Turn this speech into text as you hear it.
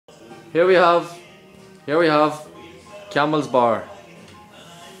Here we have Campbell's Bar.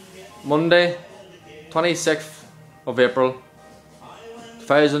 Monday, 26th of April,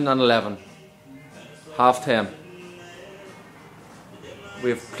 2011, 10:30.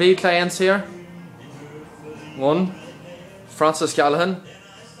 We have 3 clients here. One, Francis Callahan,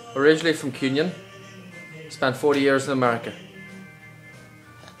 originally from Cunion, spent 40 years in America.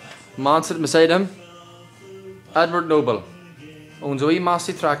 The man sitting beside him, Edward Noble, owns a wee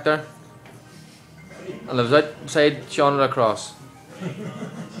Massey tractor and lives out beside Sean Cross.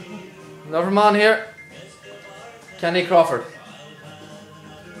 Another man here, Kenny Crawford,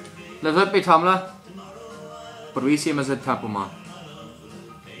 lives out by Tamla, but we see him as a temple man.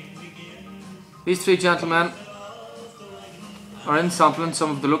 These 3 gentlemen are in sampling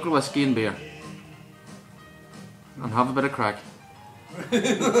some of the local whiskey and beer and have a bit of crack.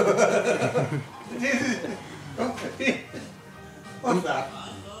 What's that?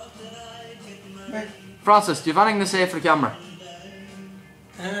 Francis, do you have anything to say for the camera?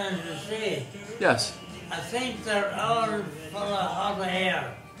 Anything to say? Yes. I think they're all full of hot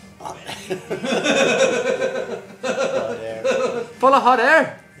air. Full of hot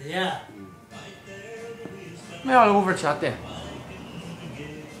air? Yeah. May I'll over chat there.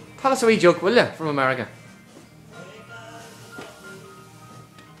 Tell us a wee joke, will you, from America?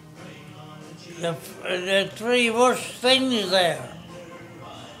 The 3 worst things there.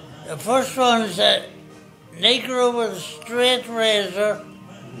 The first one is a Negro with a straight razor.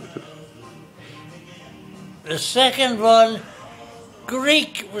 The second one,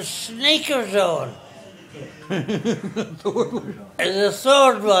 Greek with sneakers on. And the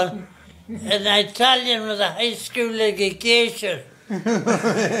third one, an Italian with a high school education.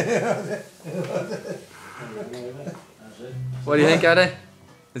 What do you think, Eddie?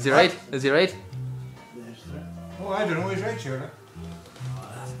 Is he right? Is he right? Oh, I don't know, he's right, surely.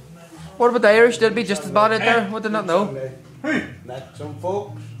 What about the Irish? They'd be just as bad out there. What did not know? Met some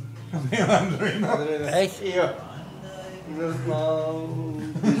folks. Right? Here.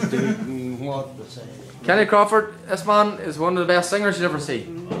 What to say? Kenny Crawford, this man is one of the best singers you'll ever see.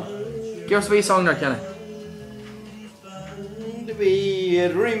 Give us a wee song there, Kenny. To be a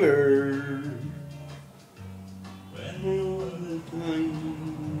dreamer.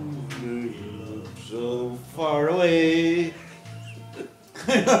 So far away.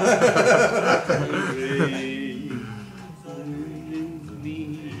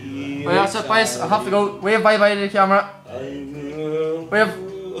 Well, that's it, boys. I have to go. Wave bye bye to the camera. Wave.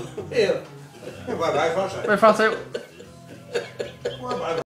 Bye-bye, Francis. Wave, Francis.